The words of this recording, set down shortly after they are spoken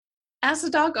As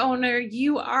a dog owner,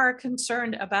 you are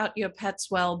concerned about your pet's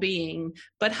well being,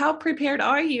 but how prepared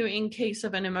are you in case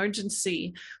of an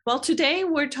emergency? Well, today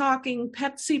we're talking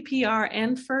pet CPR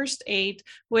and first aid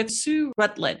with Sue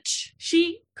Rutledge.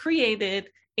 She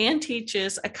created and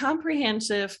teaches a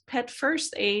comprehensive pet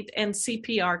first aid and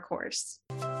CPR course.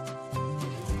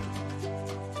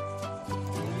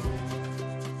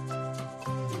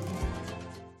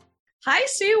 Hi,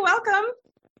 Sue. Welcome.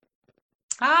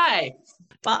 Hi.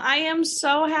 Well, I am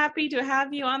so happy to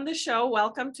have you on the show.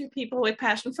 Welcome to People with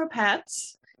Passion for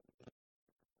Pets.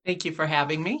 Thank you for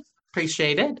having me.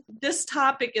 Appreciate it. This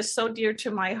topic is so dear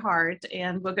to my heart,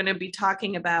 and we're going to be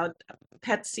talking about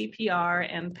pet CPR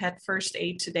and pet first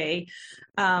aid today.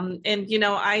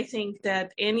 I think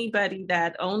that anybody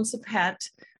that owns a pet,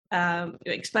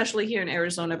 especially here in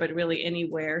Arizona, but really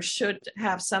anywhere, should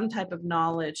have some type of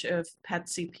knowledge of pet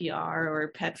CPR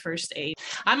or pet first aid.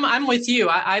 I'm with you.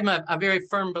 I'm a very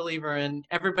firm believer in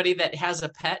everybody that has a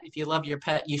pet. If you love your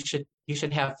pet, you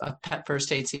should have a pet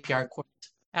first aid CPR course.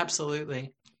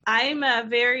 Absolutely. I'm a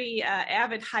very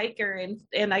avid hiker,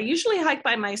 and I usually hike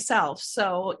by myself.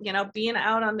 So, being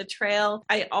out on the trail,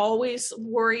 I always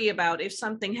worry about if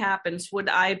something happens, would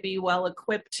I be well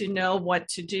equipped to know what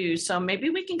to do? So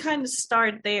maybe we can kind of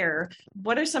start there.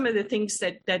 What are some of the things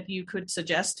that you could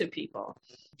suggest to people?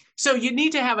 So you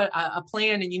need to have a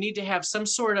plan, and you need to have some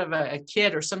sort of a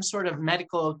kit or some sort of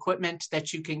medical equipment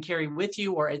that you can carry with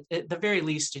you, or at the very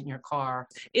least in your car.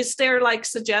 Is there like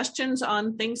suggestions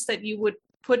on things that you would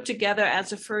put together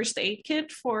as a first aid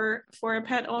kit for a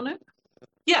pet owner?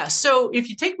 Yeah. So if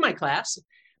you take my class,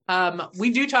 we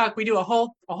do a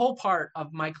whole part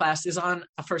of my class is on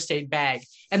a first aid bag.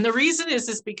 And the reason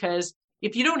is because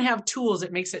if you don't have tools,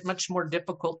 it makes it much more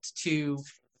difficult to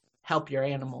help your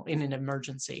animal in an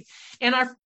emergency. And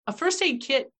a first aid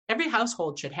kit, every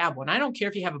household should have one. I don't care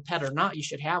if you have a pet or not, you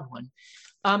should have one.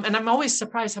 And I'm always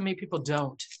surprised how many people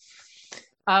don't.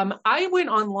 I went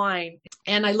online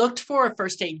and I looked for a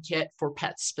first aid kit for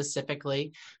pets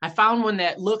specifically. I found one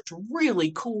that looked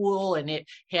really cool, and it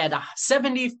had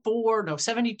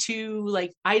 72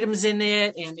 like items in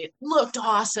it, and it looked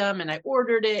awesome. And I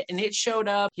ordered it and it showed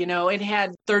up, it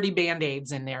had 30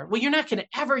 Band-Aids in there. Well, you're not going to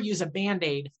ever use a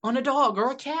Band-Aid on a dog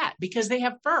or a cat because they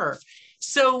have fur.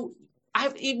 So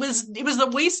it was a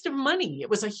waste of money. It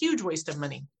was a huge waste of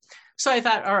money. So I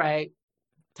thought, all right,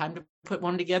 time to put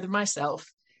one together myself.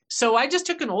 So I just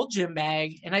took an old gym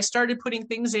bag and I started putting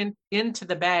things into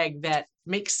the bag that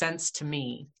make sense to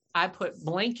me. I put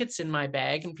blankets in my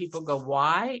bag, and people go,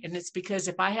 why? And it's because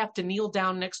if I have to kneel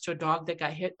down next to a dog that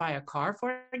got hit by a car,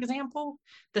 for example,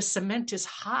 the cement is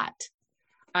hot.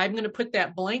 I'm going to put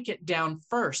that blanket down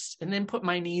first and then put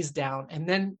my knees down and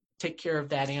then take care of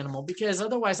that animal, because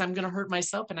otherwise I'm going to hurt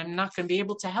myself and I'm not going to be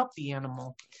able to help the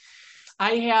animal.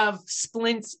 I have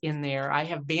splints in there. I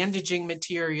have bandaging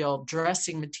material,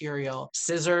 dressing material,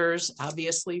 scissors,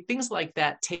 obviously, things like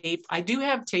that, tape. I do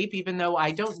have tape, even though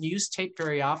I don't use tape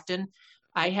very often.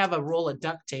 I have a roll of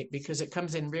duct tape because it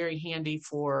comes in very handy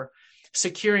for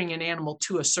securing an animal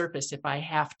to a surface if I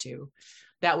have to.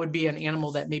 That would be an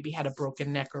animal that maybe had a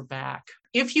broken neck or back.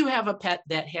 If you have a pet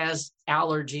that has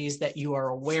allergies that you are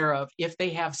aware of, if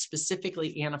they have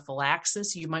specifically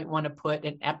anaphylaxis, you might want to put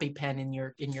an EpiPen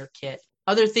in your kit.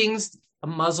 Other things, a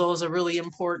muzzle is a really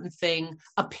important thing.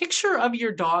 A picture of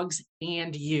your dogs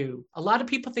and you. A lot of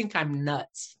people think I'm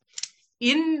nuts.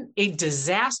 In a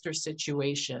disaster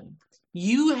situation,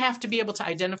 you have to be able to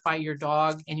identify your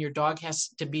dog, and your dog has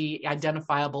to be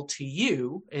identifiable to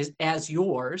you as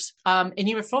yours. And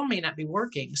your phone may not be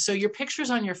working. So your pictures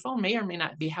on your phone may or may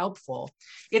not be helpful.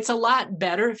 It's a lot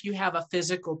better if you have a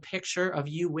physical picture of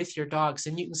you with your dogs,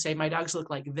 and you can say, my dogs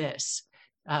look like this.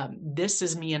 This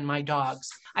is me and my dogs.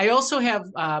 I also have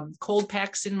cold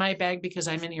packs in my bag because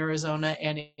I'm in Arizona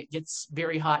and it gets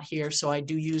very hot here. So I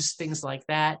do use things like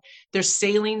that. There's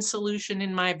saline solution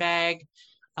in my bag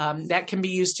that can be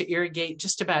used to irrigate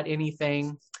just about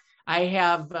anything. I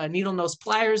have needle nose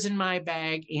pliers in my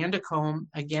bag and a comb,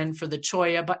 again, for the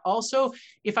cholla, but also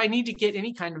if I need to get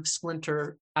any kind of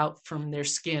splinter out from their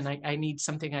skin, I need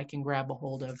something I can grab a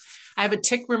hold of. I have a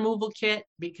tick removal kit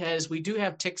because we do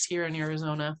have ticks here in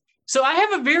Arizona. So I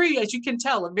have as you can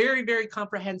tell, a very, very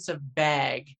comprehensive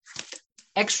bag.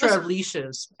 Extra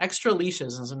leashes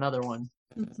is another one.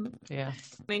 Mm-hmm. Yeah.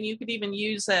 I mean, you could even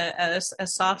use a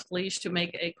soft leash to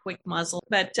make a quick muzzle.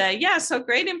 But so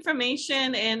great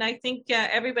information. And I think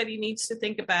everybody needs to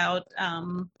think about,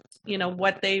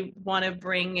 what they want to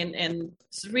bring and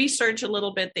research a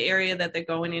little bit the area that they're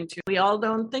going into. We all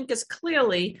don't think as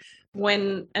clearly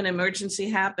when an emergency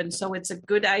happens. So it's a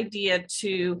good idea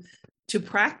to to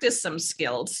practice some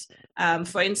skills.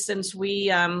 For instance, we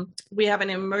have an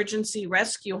emergency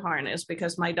rescue harness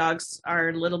because my dogs are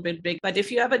a little bit big. But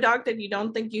if you have a dog that you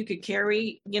don't think you could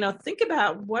carry, think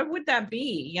about what would that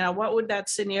be? What would that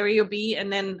scenario be?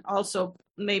 And then also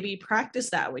maybe practice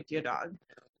that with your dog.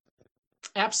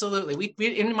 Absolutely. We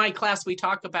in my class, we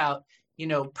talk about,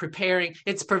 preparing.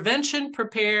 It's prevention,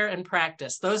 prepare, and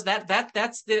practice.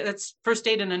 That's first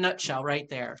aid in a nutshell right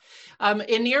there.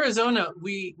 In Arizona,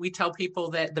 we tell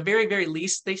people that the very, very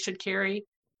least they should carry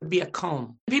would be a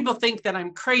comb. People think that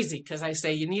I'm crazy because I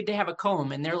say you need to have a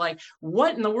comb, and they're like,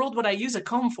 what in the world would I use a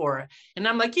comb for? And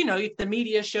I'm like, if the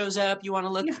media shows up, you want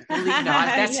to look really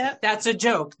that's a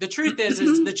joke. The truth is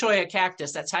the cholla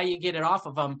cactus. That's how you get it off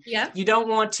of them. Yeah. You don't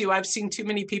want to. I've seen too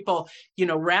many people,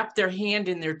 wrap their hand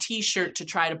in their t-shirt to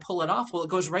try to pull it off. Well, it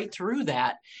goes right through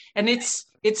that. And it's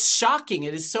shocking.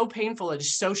 It is so painful. It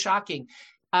is so shocking.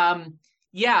 And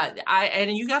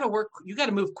you got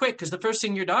to move quick, because the first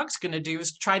thing your dog's going to do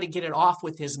is try to get it off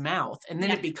with his mouth. And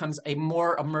then it becomes a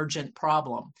more emergent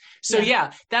problem. So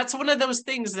that's one of those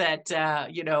things that,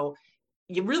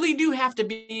 you really do have to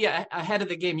be ahead of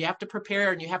the game. You have to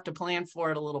prepare and you have to plan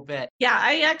for it a little bit. Yeah,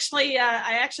 I actually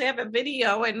have a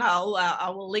video, and I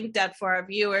will link that for our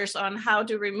viewers on how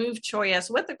to remove chollas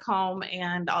with a comb,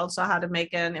 and also how to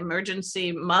make an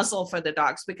emergency muzzle for the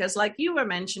dogs. Because like you were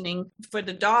mentioning, for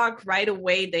the dog right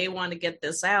away, they want to get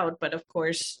this out. But of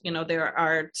course, there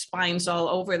are spines all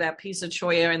over that piece of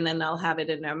cholla, and then they'll have it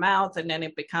in their mouth. And then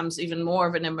it becomes even more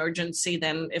of an emergency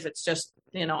than if it's just,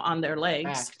 on their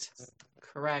legs.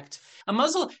 Correct. A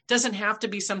muzzle doesn't have to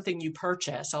be something you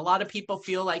purchase. A lot of people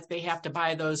feel like they have to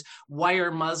buy those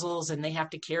wire muzzles and they have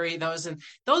to carry those, and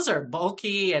those are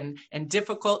bulky and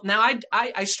difficult. Now,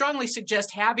 I strongly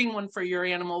suggest having one for your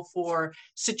animal for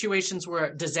situations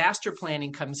where disaster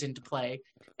planning comes into play,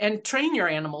 and train your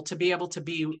animal to be able to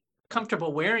be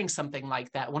comfortable wearing something like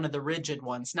that, one of the rigid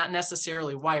ones, not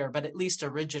necessarily wire, but at least a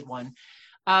rigid one.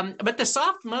 But the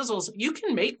soft muzzles, you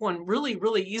can make one really,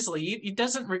 really easily. It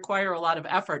doesn't require a lot of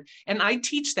effort. And I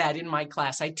teach that in my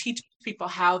class. I teach people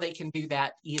how they can do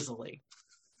that easily.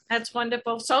 That's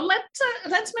wonderful. So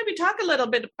let's maybe talk a little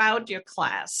bit about your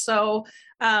class. So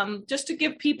just to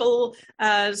give people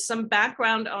some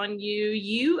background on you,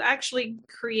 you actually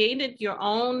created your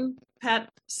own pet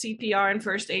CPR and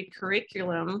first aid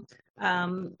curriculum.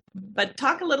 But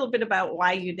talk a little bit about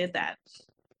why you did that.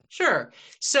 Sure.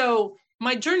 So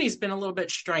my journey's been a little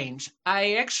bit strange.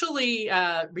 I actually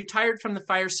retired from the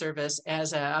fire service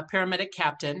as a paramedic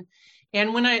captain.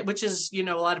 And which is, a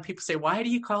lot of people say, why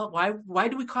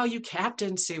do we call you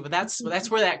captain? See, well, that's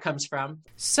where that comes from.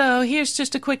 So here's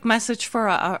just a quick message for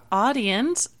our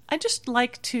audience. I'd just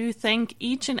like to thank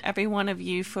each and every one of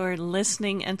you for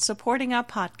listening and supporting our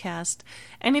podcast.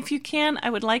 And if you can, I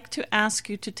would like to ask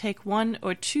you to take 1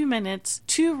 or 2 minutes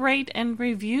to rate and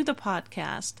review the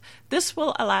podcast. This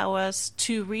will allow us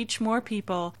to reach more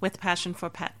people with passion for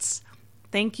pets.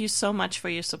 Thank you so much for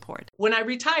your support. When I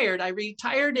retired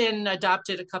and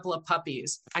adopted a couple of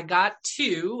puppies. I got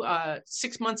 2,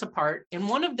 6 months apart, and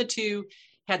one of the 2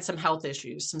 had some health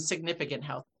issues, some significant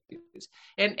health issues.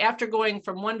 And after going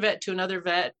from one vet to another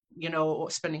vet,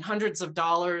 spending hundreds of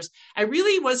dollars, I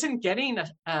really wasn't getting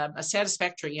a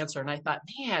satisfactory answer. And I thought,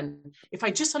 man, if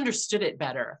I just understood it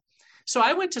better. So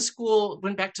I went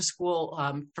back to school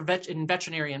in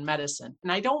veterinarian medicine.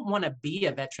 And I don't want to be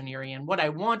a veterinarian. What I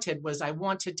wanted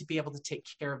to be able to take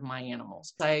care of my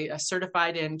animals. I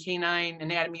certified in canine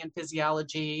anatomy and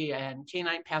physiology and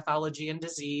canine pathology and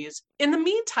disease. In the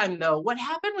meantime, though, what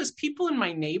happened was people in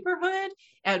my neighborhood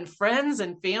and friends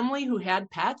and family who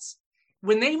had pets,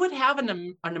 when they would have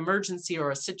an emergency or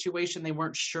a situation they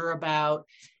weren't sure about,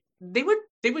 they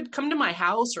would come to my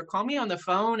house or call me on the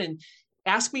phone and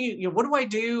ask me, what do I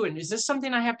do? And is this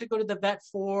something I have to go to the vet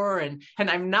for? And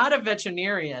I'm not a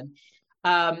veterinarian.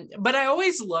 But I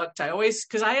always looked,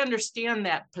 because I understand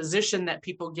that position that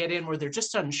people get in where they're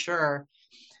just unsure.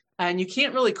 And you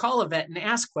can't really call a vet and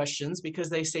ask questions because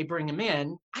they say, bring them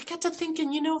in. I got to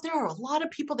thinking, there are a lot of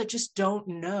people that just don't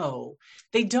know.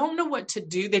 They don't know what to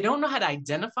do. They don't know how to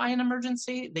identify an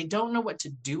emergency. They don't know what to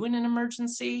do in an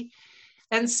emergency.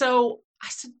 And so I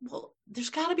said, well,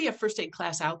 there's got to be a first aid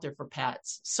class out there for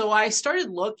pets. So I started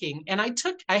looking, and I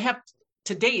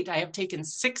have taken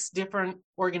 6 different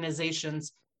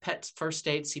organizations, pet first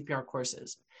aid CPR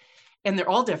courses, and they're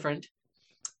all different.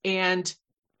 And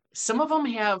some of them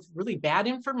have really bad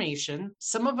information.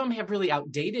 Some of them have really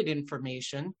outdated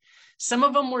information. Some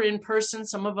of them were in person.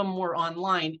 Some of them were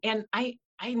online. And I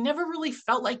never really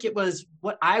felt like it was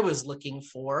what I was looking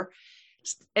for.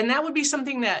 And that would be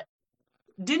something that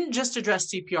didn't just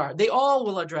address CPR. They all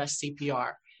will address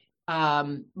CPR.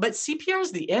 But CPR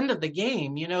is the end of the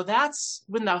game. That's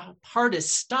when the heart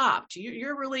is stopped.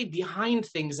 You're really behind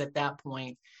things at that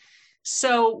point.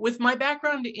 So with my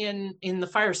background in the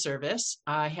fire service,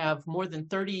 I have more than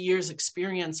 30 years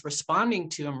experience responding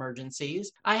to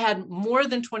emergencies. I had more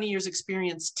than 20 years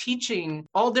experience teaching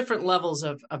all different levels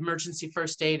of emergency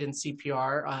first aid and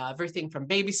CPR, everything from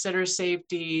babysitter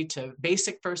safety to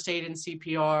basic first aid and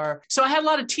CPR. So I had a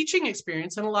lot of teaching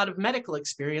experience and a lot of medical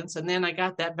experience. And then I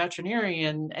got that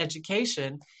veterinarian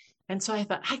education. And so I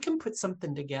thought I can put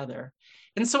something together.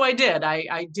 And so I did.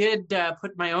 I did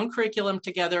put my own curriculum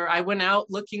together. I went out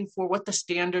looking for what the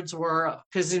standards were,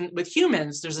 because with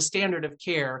humans, there's a standard of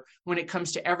care when it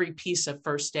comes to every piece of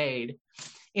first aid.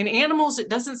 In animals, it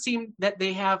doesn't seem that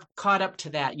they have caught up to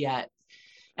that yet.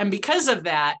 And because of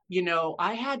that,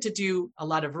 I had to do a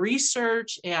lot of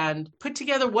research and put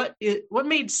together what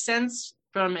made sense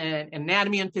from an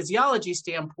anatomy and physiology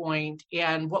standpoint,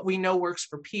 and what we know works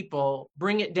for people,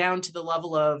 bring it down to the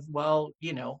level of,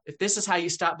 if this is how you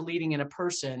stop bleeding in a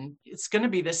person, it's going to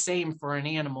be the same for an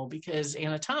animal, because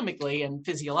anatomically and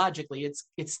physiologically,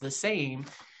 it's the same.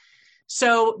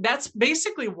 So that's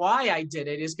basically why I did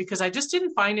it, is because I just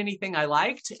didn't find anything I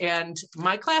liked. And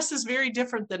my class is very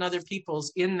different than other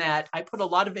people's in that I put a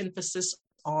lot of emphasis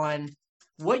on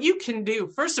what you can do.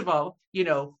 First of all,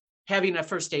 having a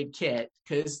first aid kit,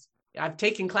 because I've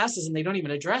taken classes and they don't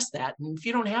even address that. And if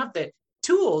you don't have the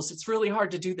tools, it's really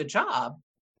hard to do the job.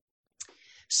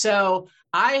 So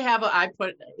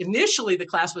initially the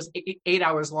class was 8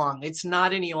 hours long. It's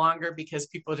not any longer because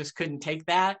people just couldn't take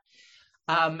that.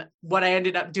 What I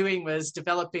ended up doing was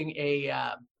developing a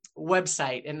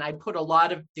website, and I put a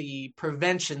lot of the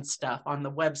prevention stuff on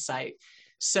the website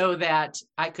so that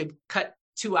I could cut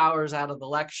 2 hours out of the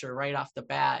lecture right off the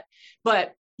bat.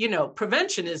 But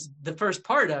prevention is the first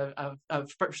part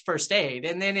of first aid.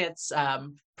 And then it's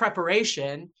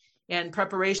preparation, and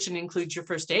preparation includes your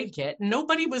first aid kit.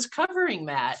 Nobody was covering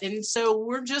that. And so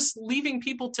we're just leaving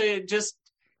people to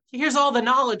here's all the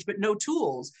knowledge, but no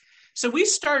tools. So we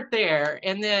start there,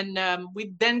 and then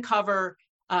we then cover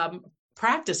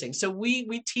practicing. So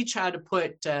we teach how to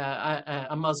put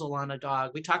a muzzle on a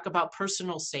dog. We talk about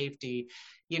personal safety.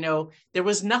 There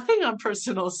was nothing on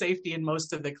personal safety in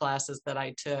most of the classes that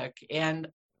I took. And,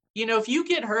 if you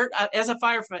get hurt as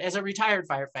a retired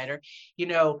firefighter,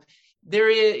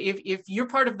 if you're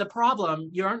part of the problem,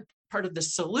 you aren't part of the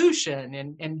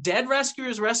solution, and dead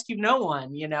rescuers rescue no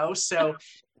one, so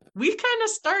we kind of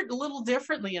start a little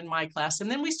differently in my class. And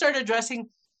then we start addressing,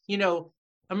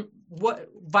 what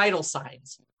vital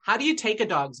signs. How do you take a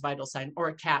dog's vital sign or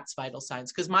a cat's vital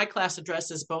signs? Because my class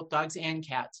addresses both dogs and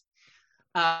cats.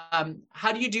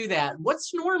 How do you do that?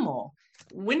 What's normal?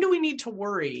 When do we need to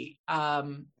worry?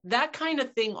 That kind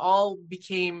of thing all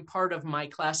became part of my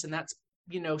class. And that's,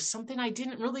 something I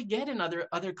didn't really get in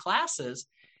other classes.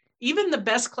 Even the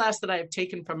best class that I've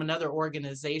taken from another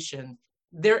organization,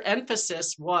 their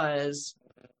emphasis was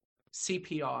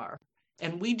CPR.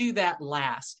 And we do that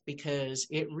last because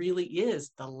it really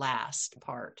is the last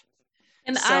part.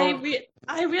 And so,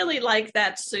 I really like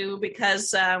that, Sue,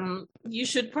 because you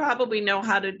should probably know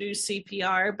how to do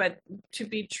CPR, but to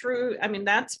be true,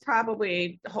 that's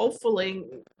probably, hopefully,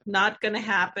 not going to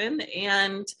happen.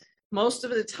 And most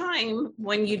of the time,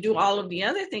 when you do all of the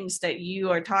other things that you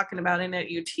are talking about and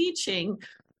that you're teaching,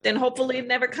 then hopefully it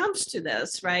never comes to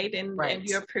this, right? And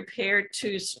you're prepared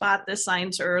to spot the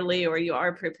signs early, or you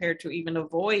are prepared to even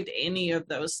avoid any of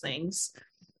those things.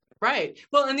 Right.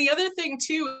 Well, and the other thing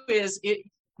too is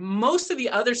most of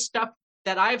the other stuff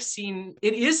that I've seen,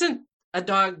 it isn't a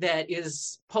dog that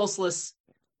is pulseless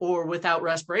or without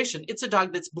respiration. It's a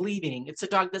dog that's bleeding. It's a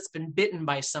dog that's been bitten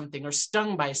by something or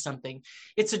stung by something.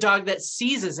 It's a dog that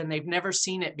seizes and they've never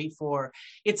seen it before.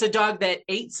 It's a dog that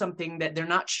ate something that they're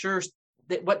not sure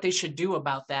that what they should do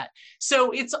about that. So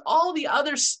it's all the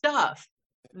other stuff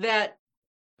that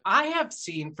I have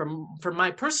seen from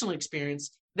my personal experience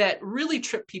that really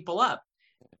trip people up.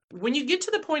 When you get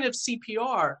to the point of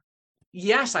CPR,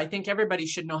 yes, I think everybody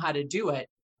should know how to do it.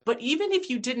 But even if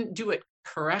you didn't do it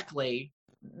correctly,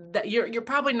 that you're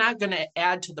probably not going to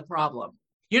add to the problem.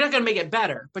 You're not going to make it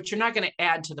better, but you're not going to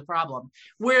add to the problem.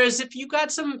 Whereas if you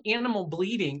got some animal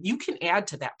bleeding, you can add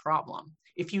to that problem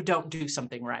if you don't do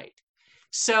something right.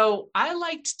 So I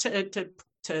liked to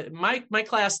my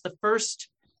class, the first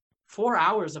 4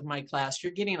 hours of my class,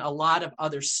 you're getting a lot of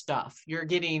other stuff. You're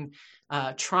getting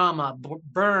trauma,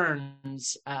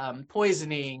 burns,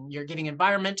 poisoning. You're getting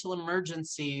environmental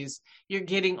emergencies. You're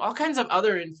getting all kinds of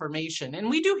other information. And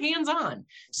we do hands-on.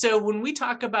 So when we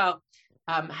talk about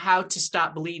how to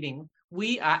stop bleeding,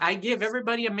 I give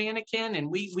everybody a mannequin, and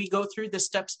we go through the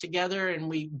steps together, and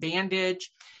we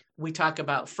bandage. We talk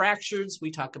about fractures.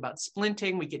 We talk about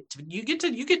splinting. You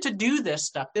get to do this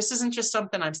stuff. This isn't just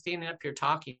something I'm standing up here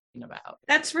talking about.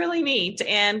 That's really neat.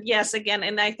 And yes, again,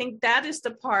 and I think that is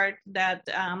the part that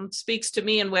speaks to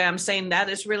me, and where I'm saying that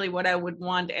is really what I would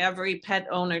want every pet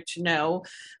owner to know,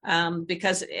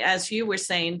 because as you were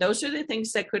saying, those are the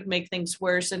things that could make things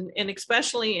worse, and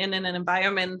especially in an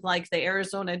environment like the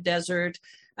Arizona desert.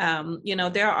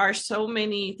 There are so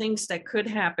many things that could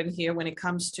happen here when it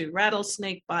comes to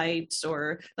rattlesnake bites,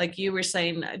 or like you were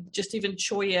saying, just even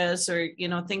choyas,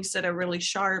 or, things that are really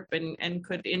sharp and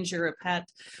could injure a pet.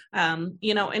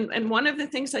 And one of the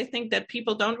things I think that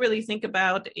people don't really think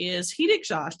about is heat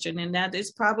exhaustion. And that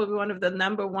is probably one of the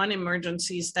number one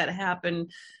emergencies that happen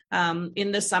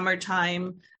in the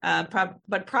summertime,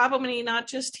 but probably not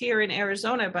just here in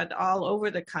Arizona, but all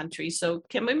over the country. So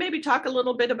can we maybe talk a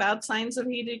little bit about signs of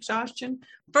heat exhaustion?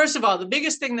 First of all, the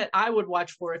biggest thing that I would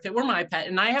watch for if it were my pet,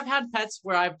 and I have had pets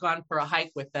where I've gone for a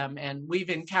hike with them and we've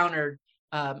encountered,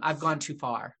 I've gone too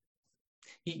far.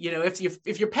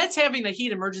 If your pet's having a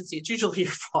heat emergency, it's usually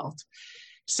your fault.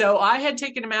 So I had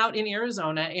taken him out in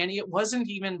Arizona, and it wasn't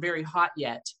even very hot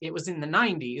yet. It was in the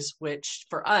 90s, which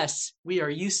for us, we are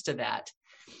used to that.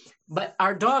 But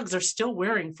our dogs are still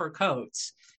wearing fur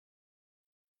coats.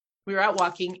 We were out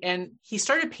walking, and he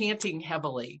started panting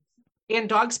heavily. And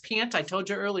dogs pant. I told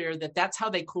you earlier that that's how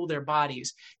they cool their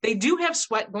bodies. They do have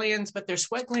sweat glands, but their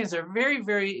sweat glands are very,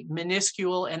 very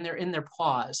minuscule, and they're in their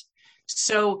paws.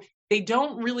 So they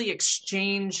don't really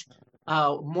exchange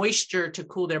moisture to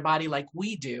cool their body like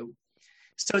we do.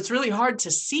 So it's really hard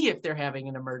to see if they're having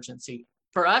an emergency.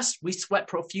 For us, we sweat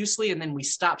profusely and then we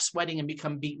stop sweating and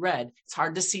become beet red. It's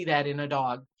hard to see that in a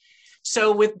dog.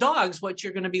 So with dogs, what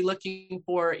you're going to be looking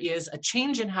for is a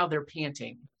change in how they're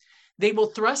panting. They will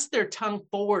thrust their tongue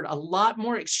forward a lot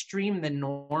more extreme than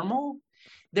normal.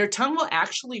 Their tongue will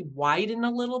actually widen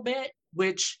a little bit,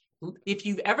 which if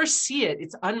you ever see it,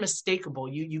 it's unmistakable.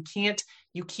 It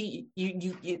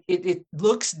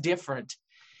looks different.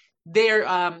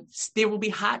 They will be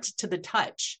hot to the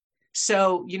touch.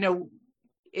 So,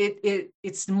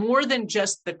 it's more than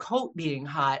just the coat being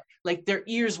hot. Like their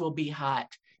ears will be hot,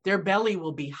 their belly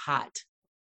will be hot.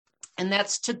 And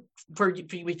that's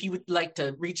if you would like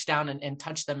to reach down and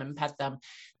touch them and pet them,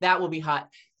 that will be hot.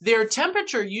 Their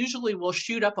temperature usually will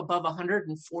shoot up above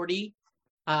 140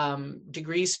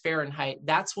 degrees Fahrenheit.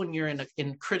 That's when you're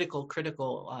in critical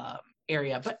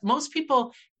area. But most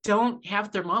people don't have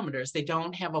thermometers. They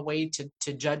don't have a way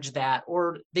to judge that,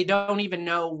 or they don't even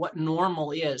know what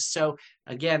normal is. So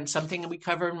again, something that we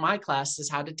cover in my class is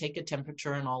how to take a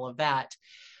temperature and all of that.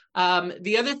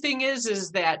 The other thing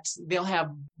is that they'll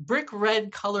have brick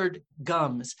red colored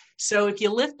gums. So if you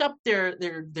lift up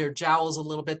their jowls a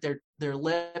little bit, their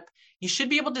lip, you should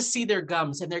be able to see their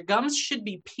gums, and their gums should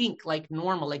be pink like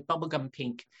normal, like bubblegum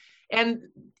pink. And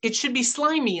it should be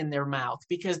slimy in their mouth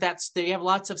because they have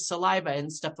lots of saliva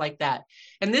and stuff like that.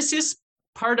 And this is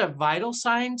part of vital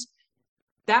signs.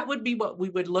 That would be what we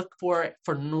would look for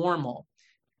normal.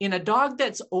 In a dog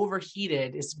that's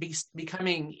overheated, is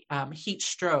becoming heat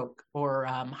stroke or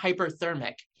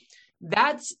hyperthermic,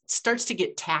 that starts to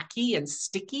get tacky and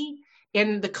sticky,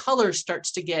 and the color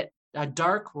starts to get a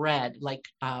dark red, like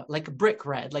a brick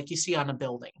red, like you see on a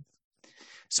building.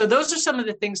 So those are some of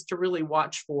the things to really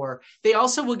watch for. They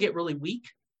also will get really weak,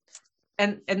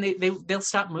 and they'll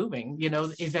stop moving.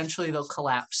 Eventually they'll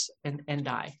collapse and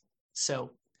die.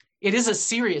 So it is a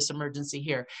serious emergency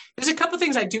here. There's a couple of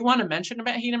things I do want to mention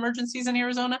about heat emergencies in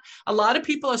Arizona. A lot of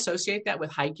people associate that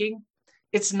with hiking.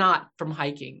 It's not from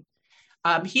hiking.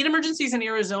 Heat emergencies in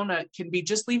Arizona can be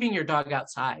just leaving your dog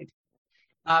outside.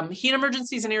 Heat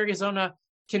emergencies in Arizona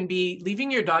can be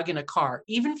leaving your dog in a car,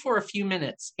 even for a few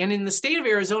minutes. And in the state of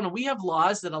Arizona, we have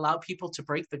laws that allow people to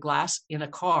break the glass in a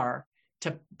car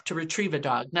to retrieve a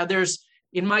dog. Now,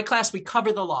 in my class, we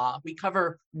cover the law. We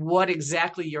cover what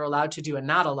exactly you're allowed to do and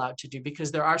not allowed to do,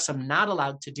 because there are some not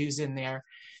allowed to do's in there.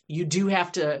 You do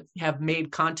have to have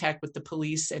made contact with the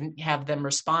police and have them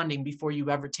responding before you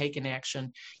ever take an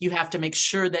action. You have to make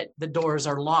sure that the doors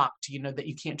are locked, that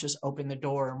you can't just open the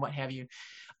door and what have you.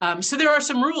 So there are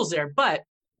some rules there, but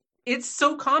it's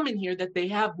so common here that they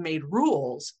have made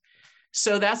rules.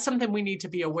 So that's something we need to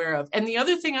be aware of. And the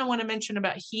other thing I want to mention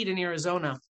about heat in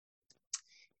Arizona,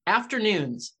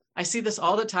 afternoons. I see this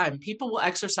all the time. People will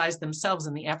exercise themselves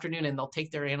in the afternoon and they'll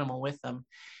take their animal with them.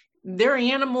 Their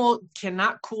animal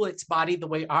cannot cool its body the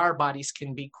way our bodies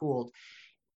can be cooled.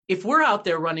 If we're out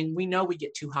there running, we know we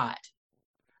get too hot.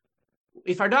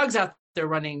 If our dog's out there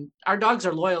running, our dogs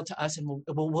are loyal to us and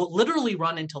will literally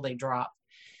run until they drop.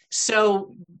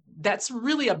 So that's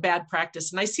really a bad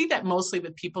practice. And I see that mostly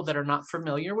with people that are not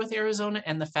familiar with Arizona,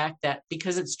 and the fact that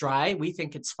because it's dry, we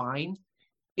think it's fine.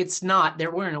 It's not.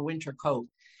 They're wearing a winter coat.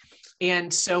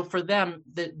 And so for them,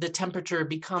 the temperature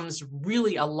becomes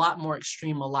really a lot more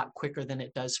extreme, a lot quicker than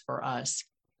it does for us.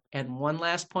 And one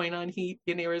last point on heat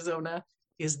in Arizona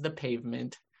is the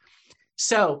pavement.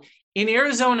 So in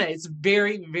Arizona, it's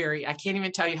very, very, I can't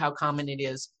even tell you how common it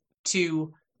is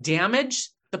to damage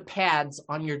the pads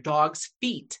on your dog's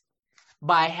feet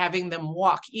by having them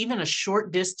walk even a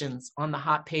short distance on the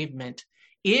hot pavement.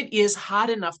 It is hot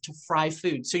enough to fry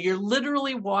food. So you're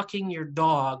literally walking your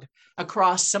dog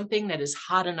across something that is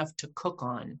hot enough to cook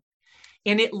on.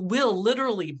 And it will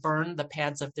literally burn the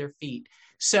pads of their feet.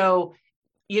 So,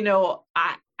 you know,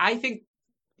 I think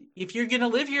if you're going to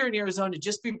live here in Arizona,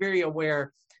 just be very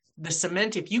aware. The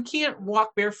cement, if you can't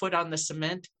walk barefoot on the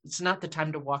cement, it's not the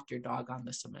time to walk your dog on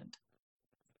the cement.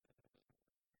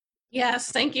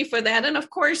 Yes, thank you for that. And of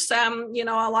course, you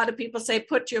know, a lot of people say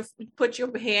put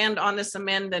your hand on the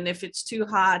cement, and if it's too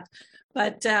hot.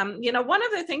 But you know, one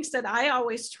of the things that I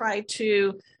always try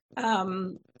to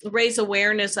raise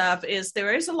awareness of is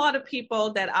there is a lot of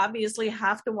people that obviously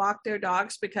have to walk their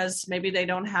dogs because maybe they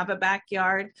don't have a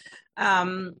backyard.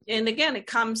 And again,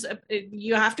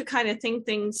 you have to kind of think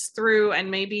things through and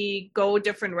maybe go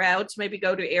different routes, maybe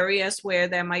go to areas where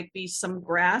there might be some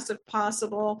grass if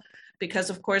possible.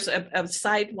 Because of course, a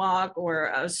sidewalk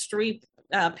or a street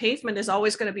pavement is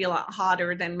always going to be a lot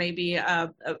hotter than maybe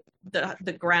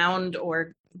the ground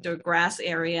or the grass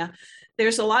area.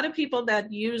 There's a lot of people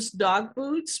that use dog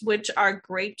boots, which are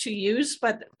great to use,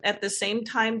 but at the same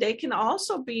time, they can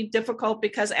also be difficult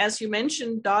because, as you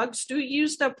mentioned, dogs do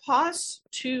use their paws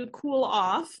to cool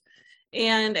off.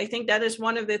 And I think that is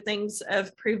one of the things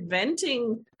of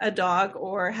preventing a dog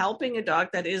or helping a dog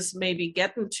that is maybe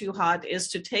getting too hot is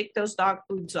to take those dog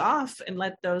boots off and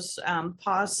let those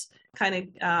paws kind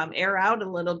of air out a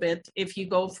little bit if you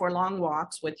go for long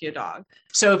walks with your dog.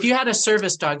 So if you had a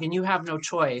service dog and you have no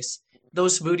choice,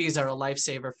 those booties are a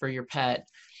lifesaver for your pet.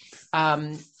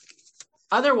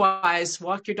 Otherwise,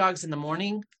 walk your dogs in the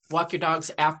morning, walk your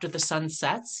dogs after the sun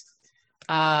sets.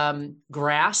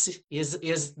 Grass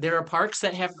is there are parks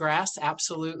that have grass.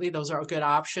 Absolutely. Those are good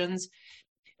options.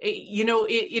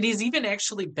 It is even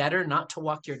actually better not to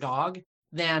walk your dog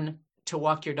than to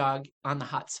walk your dog on the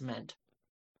hot cement.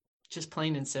 Just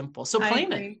plain and simple. So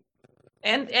plain it.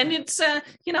 And it's,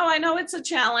 I know it's a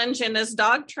challenge. And as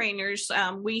dog trainers,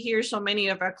 we hear so many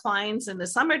of our clients in the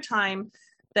summertime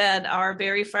that are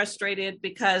very frustrated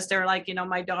because they're like,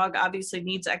 my dog obviously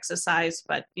needs exercise,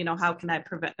 but, how can I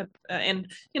prevent?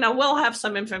 And, we'll have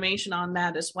some information on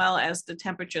that as well as the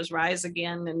temperatures rise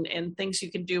again and things you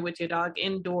can do with your dog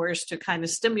indoors to kind of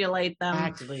stimulate them.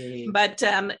 Exactly. But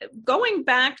going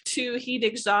back to heat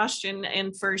exhaustion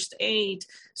and first aid.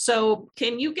 So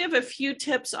can you give a few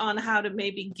tips on how to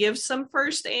maybe give some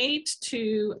first aid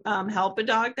to help a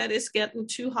dog that is getting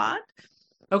too hot?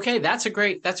 Okay, that's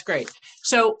great.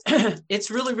 So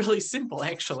it's really, really simple,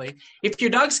 actually. If your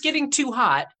dog's getting too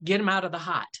hot, get them out of the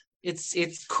hot.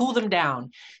 It's cool them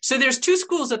down. So there's two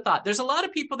schools of thought. There's a lot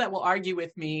of people that will argue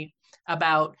with me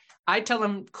about, I tell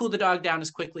them cool the dog down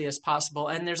as quickly as possible.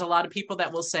 And there's a lot of people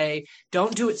that will say,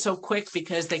 don't do it so quick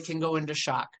because they can go into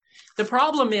shock. The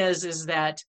problem is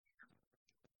that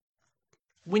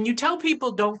when you tell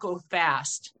people don't go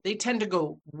fast, they tend to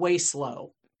go way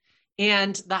slow.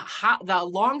 And the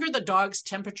longer the dog's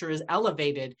temperature is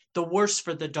elevated, the worse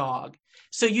for the dog.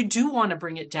 So you do want to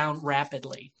bring it down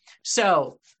rapidly.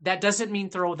 So that doesn't mean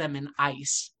throw them in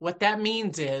ice. What that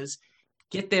means is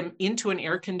get them into an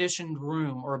air-conditioned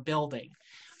room or a building.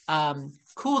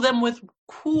 Cool them with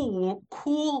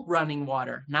cool running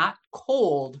water, not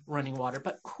cold running water,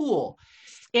 but cool.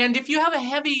 And if you have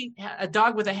a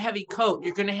dog with a heavy coat,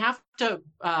 you're going to have to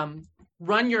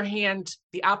run your hand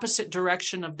the opposite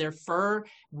direction of their fur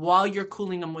while you're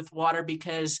cooling them with water,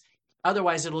 because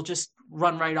otherwise it'll just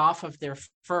run right off of their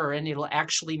fur and it'll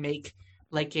actually make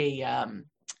like a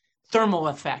thermal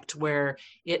effect where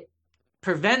it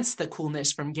prevents the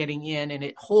coolness from getting in and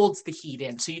it holds the heat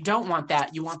in. So you don't want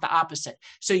that. You want the opposite.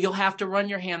 So you'll have to run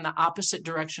your hand the opposite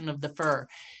direction of the fur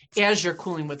as you're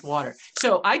cooling with water.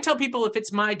 So I tell people, if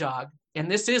it's my dog, and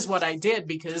this is what I did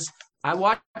because I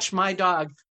watched my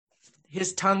dog,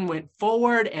 his tongue went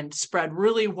forward and spread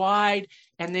really wide,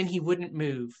 and then he wouldn't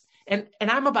move. And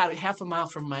I'm about half a mile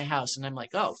from my house, and I'm like,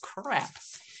 oh, crap.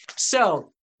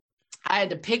 So I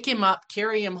had to pick him up,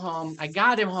 carry him home. I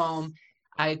got him home.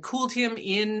 I cooled him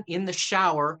in the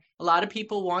shower. A lot of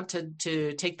people want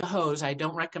to take the hose. I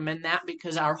don't recommend that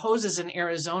because our hoses in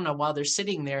Arizona, while they're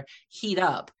sitting there, heat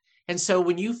up. And so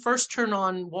when you first turn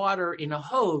on water in a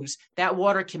hose, that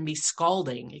water can be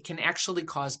scalding. It can actually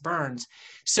cause burns.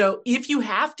 So if you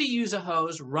have to use a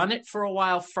hose, run it for a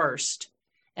while first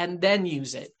and then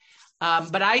use it.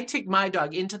 But I take my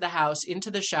dog into the house,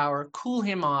 into the shower, cool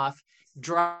him off,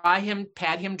 dry him,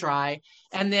 pat him dry,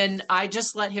 and then I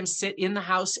just let him sit in the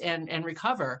house and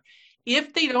recover.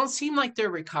 If they don't seem like they're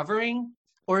recovering,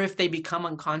 or if they become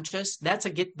unconscious, that's a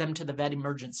get them to the vet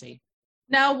emergency.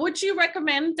 Now, would you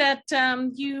recommend that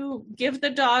you give the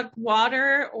dog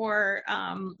water or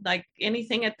like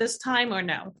anything at this time, or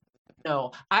no?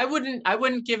 No, I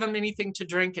wouldn't give them anything to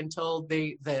drink until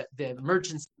the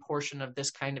emergency portion of this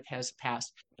kind of has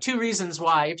passed. 2 reasons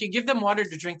why. If you give them water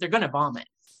to drink, they're going to vomit.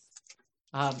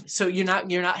 So you're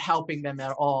not helping them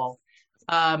at all.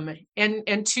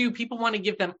 And 2, people want to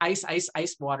give them ice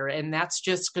water, and that's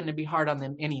just going to be hard on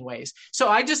them anyways. So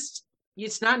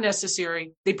it's not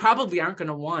necessary. They probably aren't going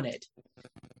to want it.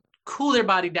 Cool their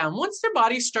body down. Once their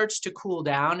body starts to cool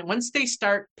down, once they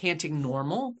start panting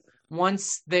normal,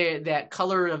 once that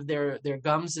color of their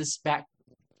gums is back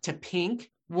to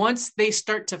pink, once they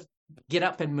start to get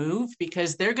up and move,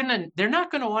 because they're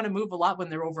not going to want to move a lot when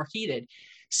they're overheated.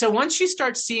 So once you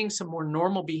start seeing some more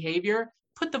normal behavior,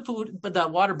 put the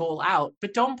water bowl out,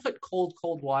 but don't put cold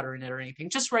water in it or anything,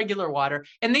 just regular water,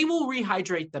 and they will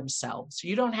rehydrate themselves.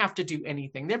 You don't have to do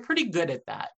anything. They're pretty good at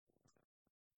that.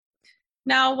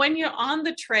 Now, when you're on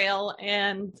the trail,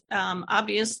 and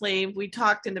obviously we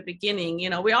talked in the beginning,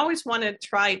 we always want to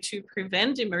try to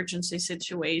prevent emergency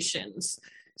situations.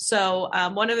 So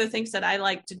one of the things that I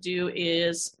like to do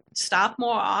is stop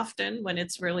more often when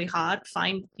it's really hot,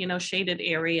 find, shaded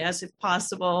areas if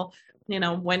possible.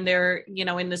 When they're,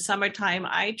 in the summertime,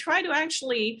 I try to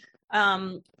actually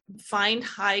find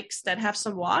hikes that have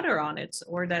some water on it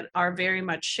or that are very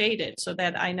much shaded, so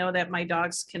that I know that my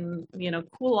dogs can,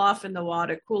 cool off in the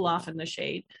water, cool off in the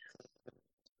shade.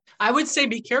 I would say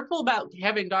be careful about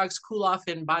having dogs cool off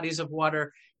in bodies of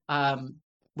water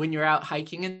when you're out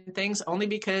hiking and things, only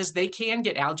because they can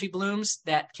get algae blooms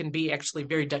that can be actually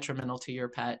very detrimental to your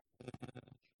pet.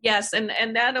 Yes, and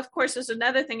that, of course, is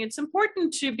another thing. It's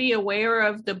important to be aware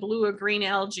of the blue or green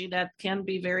algae that can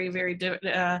be very, very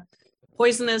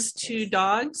poisonous to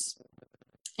dogs,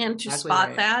 and to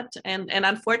spot that. And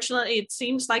unfortunately, it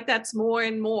seems like that's more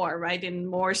and more, right? In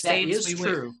more states. That is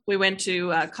true. We went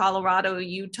to Colorado,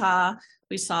 Utah.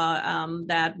 We saw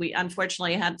that we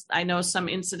unfortunately had, I know, some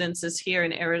incidences here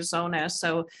in Arizona.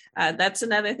 So that's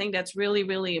another thing that's really,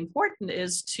 really important,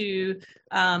 is to,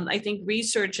 I think,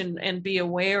 research and be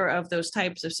aware of those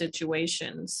types of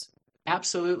situations.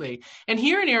 Absolutely. And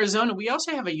here in Arizona, we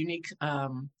also have a unique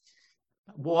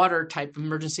water type of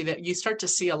emergency that you start to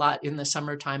see a lot in the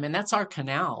summertime, and that's our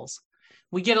canals.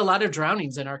 We get a lot of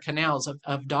drownings in our canals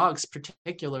of dogs,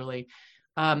 particularly.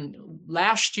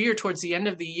 Last year, towards the end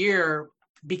of the year,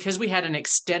 because we had an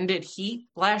extended heat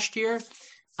last year,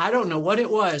 I don't know what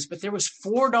it was, but there was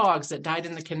 4 dogs that died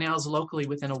in the canals locally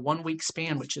within a 1-week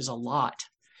span, which is a lot.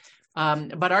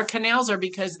 But our canals are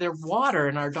because they're water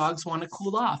and our dogs want to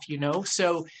cool off,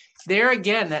 So there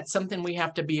again, that's something we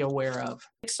have to be aware of.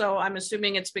 So I'm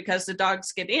assuming it's because the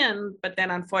dogs get in, but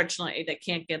then unfortunately they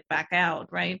can't get back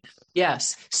out, right?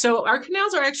 Yes. So our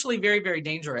canals are actually very, very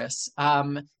dangerous.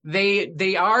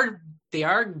 They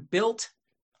are built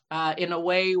in a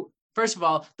way. First of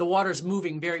all, the water's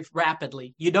moving very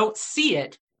rapidly. You don't see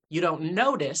it. You don't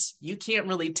notice. You can't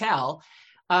really tell.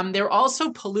 They're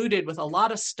also polluted with a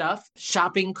lot of stuff,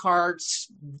 shopping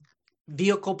carts,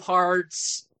 vehicle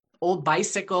parts, old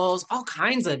bicycles, all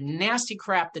kinds of nasty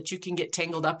crap that you can get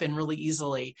tangled up in really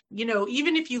easily.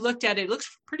 Even if you looked at it, it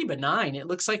looks pretty benign. It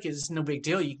looks like it's no big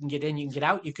deal. You can get in, you can get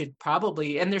out. You could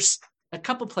probably, and there's a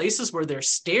couple places where there's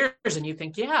stairs and you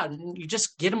think, yeah, you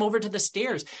just get them over to the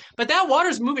stairs. But that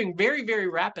water's moving very, very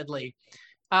rapidly.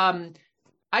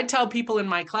 I tell people in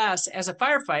my class, as a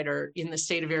firefighter in the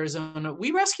state of Arizona,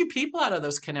 we rescue people out of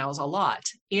those canals a lot.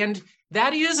 And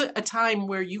that is a time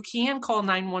where you can call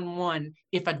 911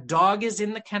 if a dog is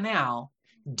in the canal.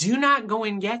 Do not go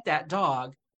and get that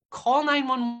dog. Call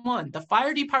 911. The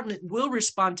fire department will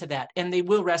respond to that, and they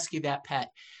will rescue that pet.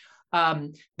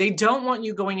 They don't want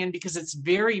you going in because it's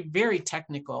very, very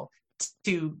technical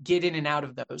to get in and out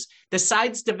of those. The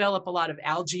sides develop a lot of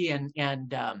algae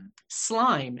and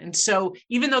slime. And so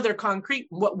even though they're concrete,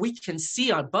 what we can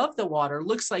see above the water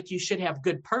looks like you should have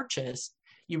good purchase.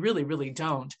 You really, really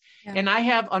don't. Yeah. And I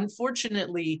have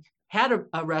unfortunately had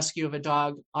a rescue of a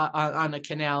dog on a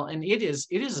canal, and it is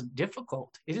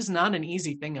difficult. It is not an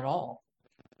easy thing at all.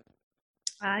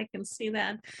 I can see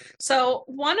that. So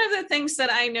one of the things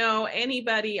that I know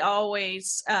anybody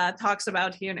always talks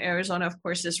about here in Arizona, of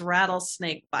course, is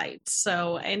rattlesnake bites.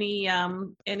 So any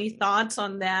thoughts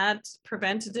on that,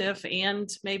 preventative and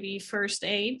maybe first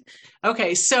aid?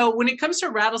 Okay, so when it comes to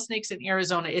rattlesnakes in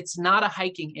Arizona, it's not a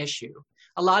hiking issue.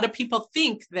 A lot of people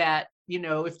think that,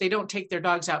 if they don't take their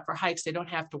dogs out for hikes, they don't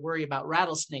have to worry about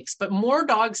rattlesnakes. But more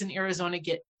dogs in Arizona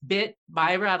get bit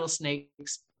by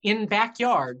rattlesnakes in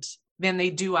backyards than they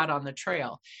do out on the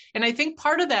trail. And I think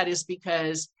part of that is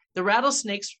because the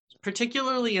rattlesnakes,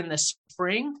 particularly in the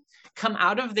spring, come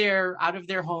out of their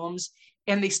homes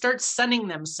and they start sunning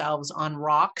themselves on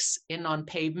rocks and on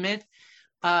pavement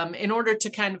in order to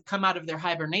kind of come out of their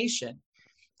hibernation.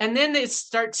 And then it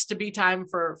starts to be time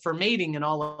for mating and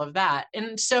all of that.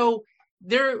 And so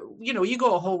you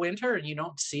go a whole winter and you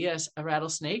don't see a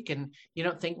rattlesnake and you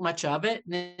don't think much of it.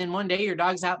 And then one day your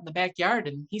dog's out in the backyard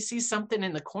and he sees something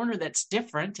in the corner that's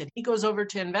different and he goes over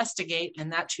to investigate.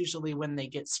 And that's usually when they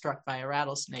get struck by a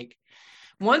rattlesnake.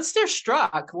 Once they're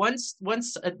struck, once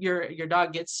your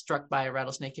dog gets struck by a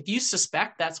rattlesnake, if you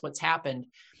suspect that's what's happened,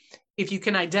 if you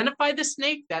can identify the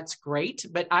snake, that's great.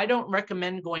 But I don't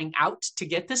recommend going out to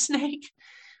get the snake.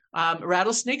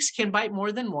 Rattlesnakes can bite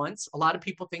more than once. A lot of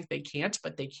people think they can't,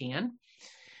 but they can.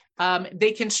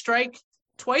 They can strike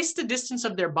twice the distance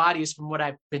of their bodies from what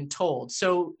I've been told.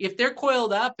 So if they're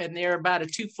coiled up and they're about a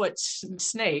 2-foot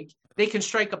snake, they can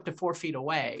strike up to 4 feet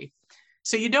away.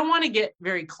 So you don't want to get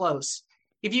very close.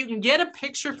 If you can get a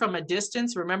picture from a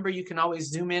distance, remember you can always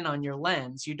zoom in on your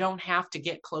lens. You don't have to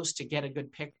get close to get a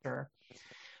good picture.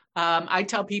 I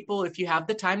tell people if you have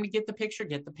the time to get the picture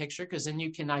because then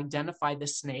you can identify the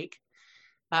snake.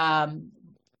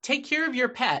 Take care of your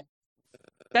pet.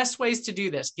 Best ways to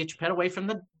do this: get your pet away from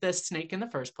the snake in the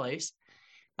first place.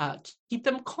 Keep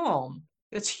them calm.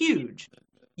 That's huge.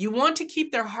 You want to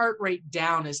keep their heart rate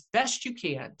down as best you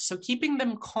can. So keeping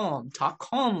them calm, talk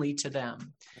calmly to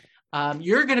them.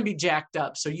 You're going to be jacked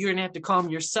up, so you're going to have to calm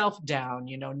yourself down.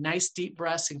 Nice deep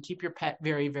breaths and keep your pet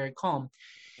very, very calm.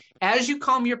 As you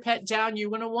calm your pet down,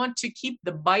 you're going to want to keep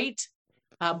the bite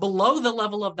below the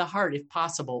level of the heart if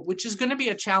possible, which is going to be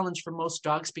a challenge for most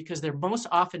dogs because they're most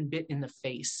often bit in the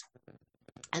face.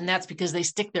 And that's because they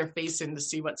stick their face in to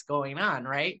see what's going on,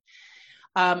 right?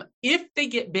 If they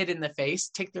get bit in the face,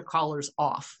 take their collars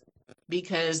off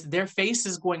because their face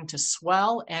is going to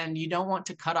swell and you don't want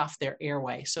to cut off their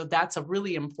airway. So that's a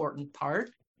really important part.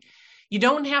 You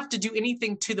don't have to do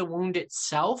anything to the wound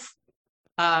itself.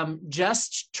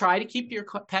 Just try to keep your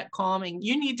pet calm, and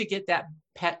you need to get that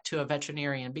pet to a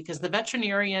veterinarian because the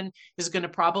veterinarian is going to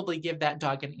probably give that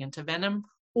dog an antivenom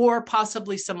or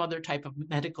possibly some other type of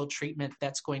medical treatment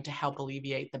that's going to help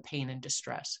alleviate the pain and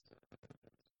distress.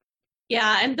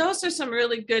 Yeah, and those are some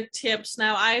really good tips.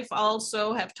 Now, I've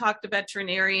also have talked to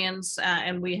veterinarians,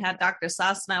 and we had Dr.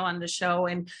 Sosnow on the show.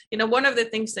 And, one of the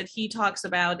things that he talks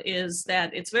about is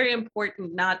that it's very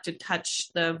important not to touch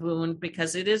the wound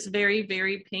because it is very,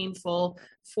 very painful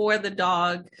for the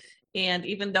dog. And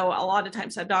even though a lot of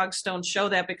times our dogs don't show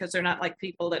that because they're not like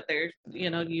people that they're,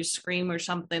 you scream or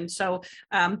something. So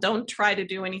don't try to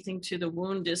do anything to the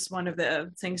wound is one of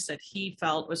the things that he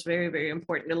felt was very, very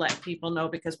important to let people know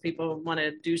because people want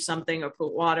to do something or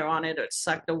put water on it or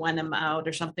suck the venom out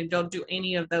or something. Don't do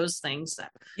any of those things.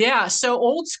 Yeah. So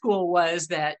old school was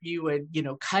that you would,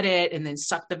 cut it and then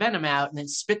suck the venom out and then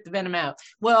spit the venom out.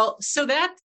 Well, so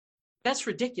that's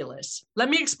ridiculous. Let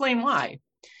me explain why.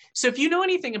 So if you know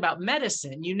anything about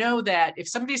medicine, you know that if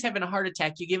somebody's having a heart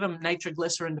attack, you give them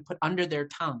nitroglycerin to put under their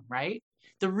tongue, right?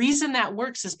 The reason that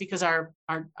works is because our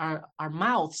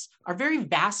mouths are very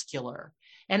vascular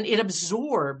and it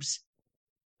absorbs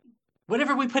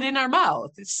whatever we put in our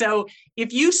mouth. So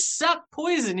if you suck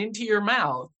poison into your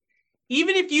mouth,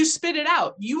 even if you spit it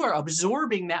out, you are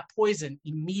absorbing that poison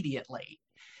immediately.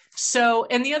 So,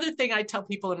 and the other thing I tell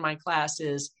people in my class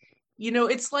is,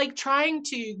 it's like trying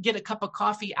to get a cup of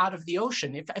coffee out of the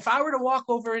ocean. If I were to walk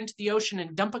over into the ocean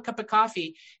and dump a cup of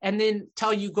coffee and then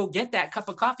tell you go get that cup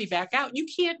of coffee back out, you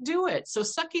can't do it. So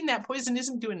sucking that poison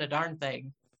isn't doing a darn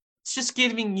thing. It's just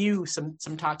giving you some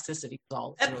toxicity.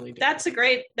 That's a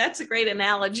great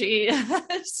analogy,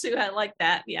 Sue. I like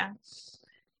that. Yeah.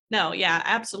 No, yeah,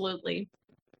 absolutely.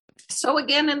 So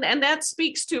again, and that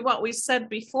speaks to what we said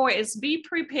before, is be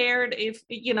prepared if,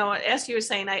 as you were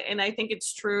saying, I think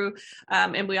it's true.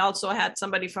 And we also had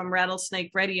somebody from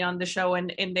Rattlesnake Ready on the show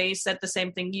and they said the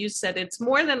same thing you said. It's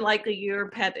more than likely your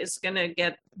pet is going to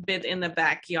get bit in the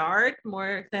backyard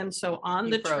more than so on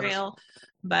You the froze. trail.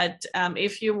 But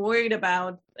if you're worried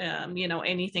about,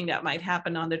 anything that might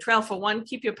happen on the trail, for one,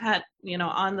 keep your pet,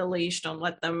 on the leash. Don't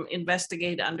let them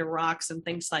investigate under rocks and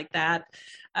things like that.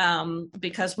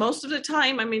 Because most of the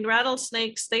time,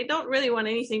 rattlesnakes, they don't really want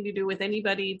anything to do with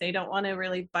anybody. They don't want to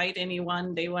really bite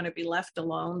anyone. They want to be left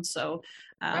alone. So,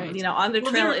 Right. On the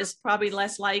Well, trail there- is probably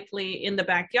less likely. In the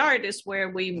backyard is where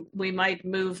we might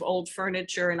move old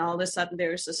furniture and all of a sudden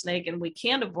there's a snake and we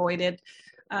can't avoid it.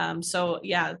 So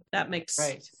yeah, that makes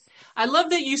Right. I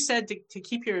love that you said to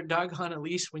keep your dog on a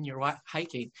leash when you're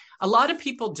hiking. A lot of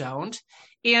people don't.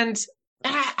 And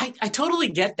I totally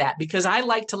get that, because I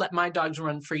like to let my dogs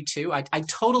run free too. I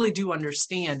totally do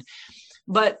understand.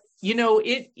 But,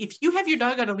 if you have your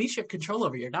dog on a leash, you have control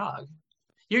over your dog.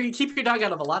 You're going to keep your dog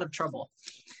out of a lot of trouble.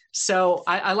 So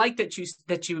I like that you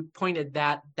pointed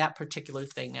that particular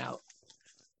thing out.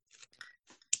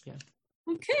 Yeah.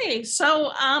 Okay,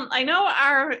 so I know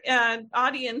our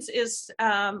audience is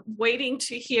waiting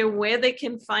to hear where they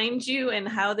can find you and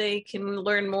how they can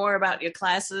learn more about your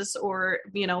classes, or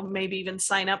maybe even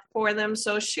sign up for them.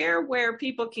 So share where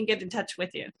people can get in touch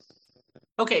with you.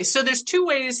 Okay, so there's two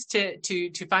ways to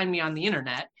find me on the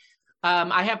internet.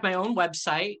 I have my own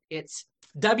website. It's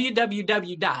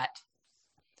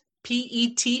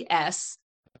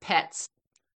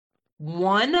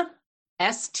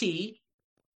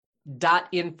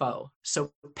www.petspets1st.info.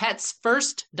 So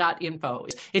petsfirst.info.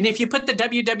 And if you put the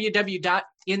www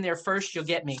in there first, you'll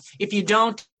get me. If you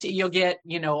don't, you'll get,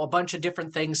 a bunch of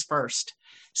different things first.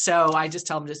 So I just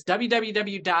tell them just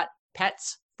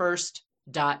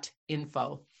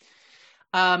www.petsfirst.info.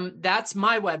 That's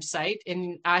my website,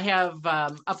 and I have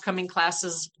upcoming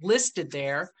classes listed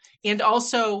there, and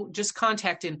also just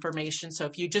contact information. So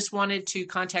if you just wanted to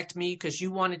contact me because you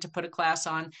wanted to put a class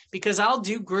on, because I'll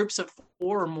do groups of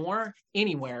 4 or more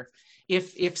anywhere.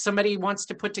 If somebody wants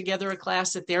to put together a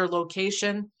class at their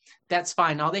location, that's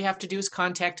fine. All they have to do is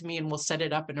contact me and we'll set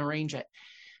it up and arrange it.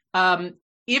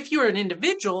 If you're an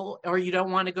individual or you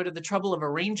don't want to go to the trouble of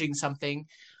arranging something,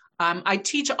 I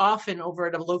teach often over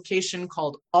at a location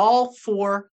called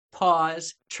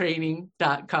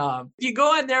all4pawstraining.com. If you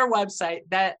go on their website,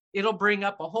 that it'll bring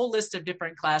up a whole list of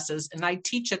different classes, and I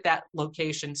teach at that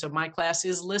location. So my class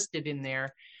is listed in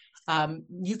there.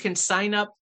 You can sign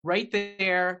up right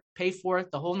there, pay for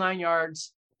it, the whole 9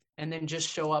 yards, and then just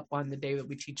show up on the day that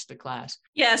we teach the class.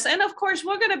 Yes, and of course,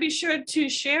 we're going to be sure to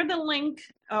share the link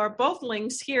or both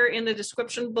links here in the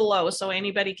description below, so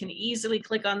anybody can easily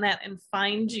click on that and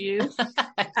find you.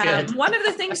 One of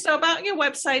the things though about your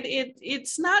website,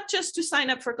 it's not just to sign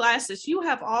up for classes. You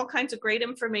have all kinds of great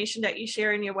information that you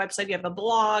share in your website. You have a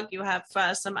blog, you have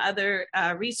some other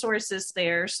resources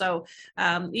there. So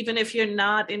even if you're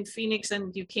not in Phoenix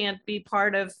and you can't be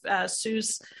part of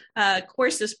Sue's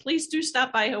courses, please do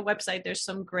stop by her website. There's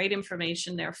some great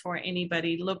information there for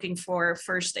anybody looking for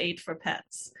first aid for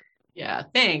pets. Yeah,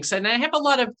 thanks. And I have a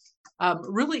lot of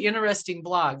really interesting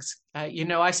blogs.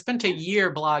 I spent a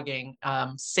year blogging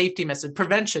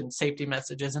prevention safety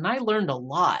messages, and I learned a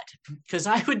lot because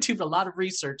I would do a lot of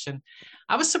research, and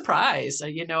I was surprised.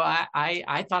 I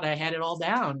thought I had it all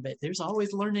down, but there's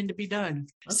always learning to be done.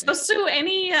 Okay. So Sue,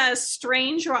 any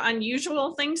strange or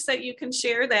unusual things that you can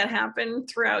share that happened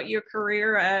throughout your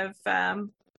career of,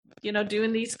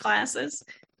 doing these classes?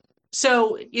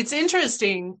 So it's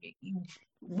interesting.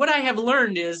 What I have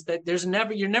learned is that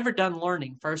you're never done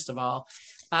learning. First of all,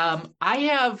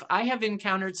 I have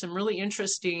encountered some really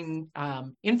interesting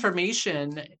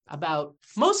information about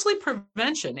mostly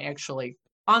prevention. Actually,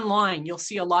 online, you'll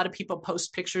see a lot of people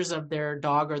post pictures of their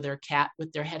dog or their cat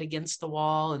with their head against the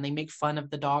wall, and they make fun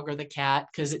of the dog or the cat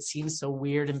because it seems so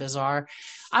weird and bizarre.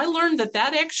 I learned that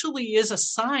actually is a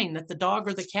sign that the dog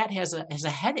or the cat has a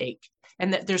headache,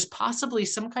 and that there's possibly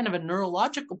some kind of a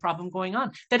neurological problem going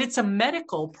on, that it's a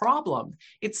medical problem.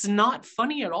 It's not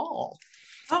funny at all.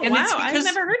 Oh, and wow. I've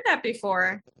never heard that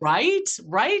before. Right?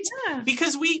 Yeah.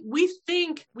 Because we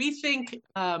think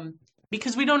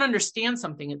because we don't understand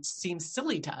something, it seems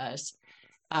silly to us.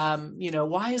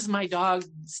 Why is my dog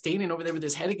standing over there with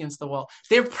his head against the wall?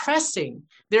 They're pressing.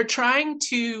 They're trying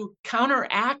to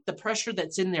counteract the pressure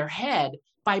that's in their head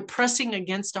by pressing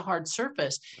against a hard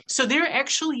surface. So they're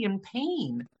actually in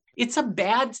pain. If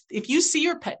you see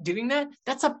your pet doing that,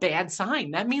 that's a bad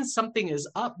sign. That means something is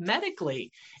up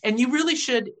medically, and you really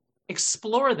should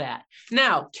explore that.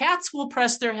 Now, cats will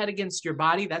press their head against your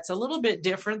body. That's a little bit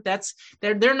different.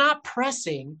 They're not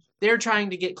pressing. They're trying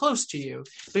to get close to you.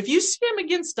 But if you see them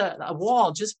against a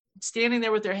wall, just standing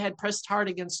there with their head pressed hard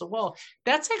against the wall,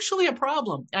 that's actually a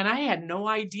problem. And I had no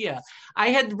idea. I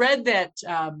had read that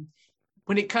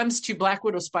when it comes to black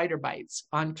widow spider bites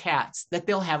on cats, that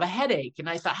they'll have a headache. And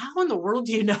I thought, how in the world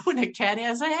do you know when a cat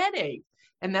has a headache?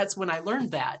 And that's when I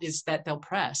learned that, is that they'll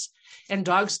press. And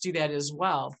dogs do that as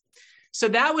well. So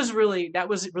that was really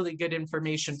good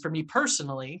information for me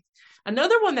personally.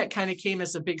 Another one that kind of came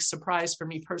as a big surprise for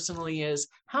me personally is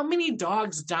how many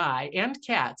dogs die, and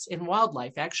cats in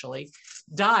wildlife actually,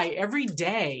 die every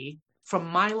day from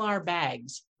Mylar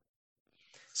bags.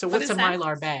 So what's a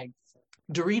Mylar bag?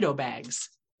 Dorito bags,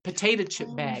 potato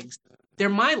chip bags. They're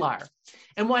Mylar.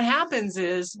 And what happens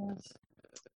is,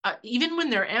 even when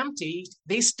they're empty,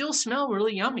 they still smell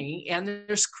really yummy, and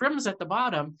there's crumbs at the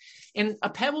bottom. And a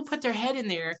pet will put their head in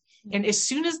there, and as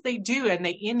soon as they do and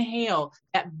they inhale,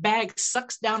 that bag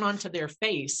sucks down onto their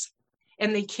face,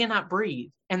 and they cannot breathe,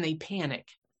 and they panic.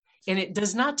 And it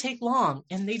does not take long,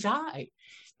 and they die.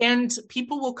 And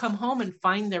people will come home and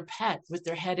find their pet with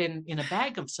their head in a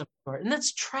bag of some sort, and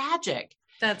that's tragic.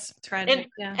 That's tragic.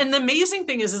 And the amazing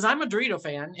thing is I'm a Dorito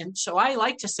fan. And so I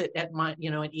like to sit at my,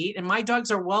 and eat, and my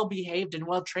dogs are well behaved and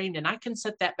well trained, and I can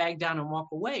set that bag down and walk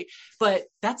away, but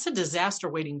that's a disaster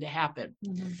waiting to happen.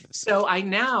 Mm-hmm. So I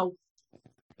now,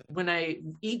 when I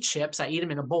eat chips, I eat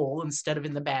them in a bowl instead of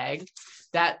in the bag.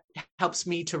 That helps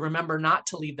me to remember not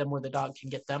to leave them where the dog can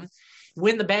get them.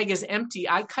 When the bag is empty,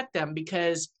 I cut them,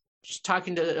 because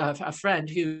talking to a friend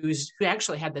who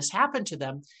actually had this happen to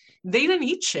them, they didn't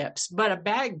eat chips, but a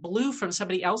bag blew from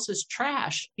somebody else's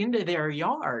trash into their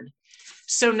yard.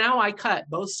 So now I cut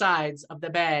both sides of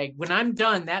the bag. When I'm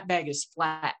done, that bag is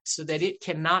flat so that it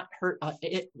cannot hurt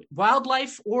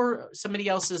wildlife or somebody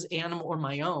else's animal or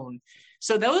my own.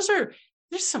 So there's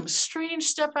some strange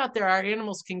stuff out there our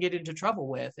animals can get into trouble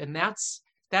with. And that's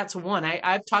one.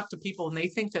 I've talked to people, and they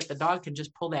think that the dog can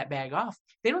just pull that bag off.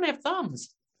 They don't have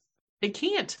thumbs. They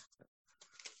can't.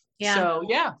 Yeah. So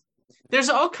yeah. There's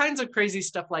all kinds of crazy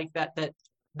stuff like that.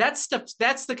 That's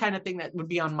the kind of thing that would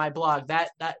be on my blog. That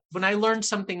when I learn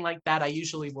something like that, I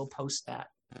usually will post that.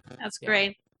 That's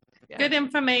great. Yeah. Good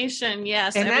information.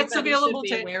 Yes, and that's available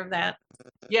to aware of that.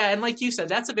 Yeah, and like you said,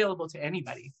 that's available to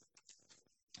anybody.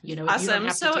 Awesome. You don't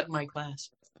have to take my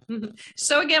class.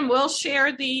 So again, we'll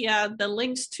share the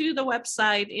links to the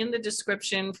website in the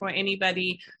description for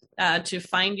anybody to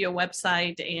find your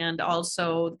website, and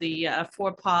also the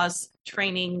 4Paws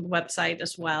training website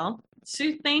as well.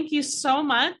 Sue, thank you so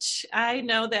much. I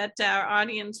know that our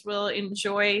audience will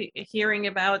enjoy hearing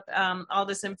about all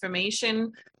this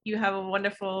information. You have a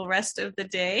wonderful rest of the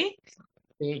day.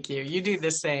 Thank you. You do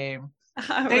the same.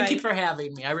 Thank you for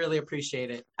having me. I really appreciate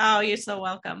it. Oh, you're so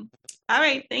welcome. All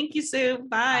right. Thank you, Sue.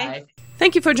 Bye.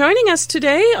 Thank you for joining us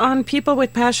today on People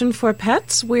with Passion for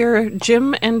Pets. We're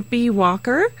Jim and Bee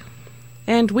Walker,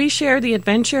 and we share the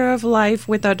adventure of life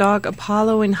with our dog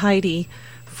Apollo and Heidi.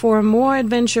 For more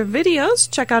adventure videos,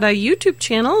 check out our YouTube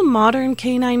channel, Modern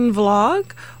Canine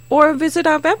Vlog, or visit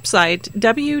our website,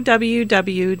 www.mcs.dog.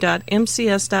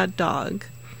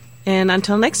 And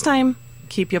until next time,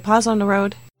 keep your paws on the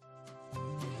road.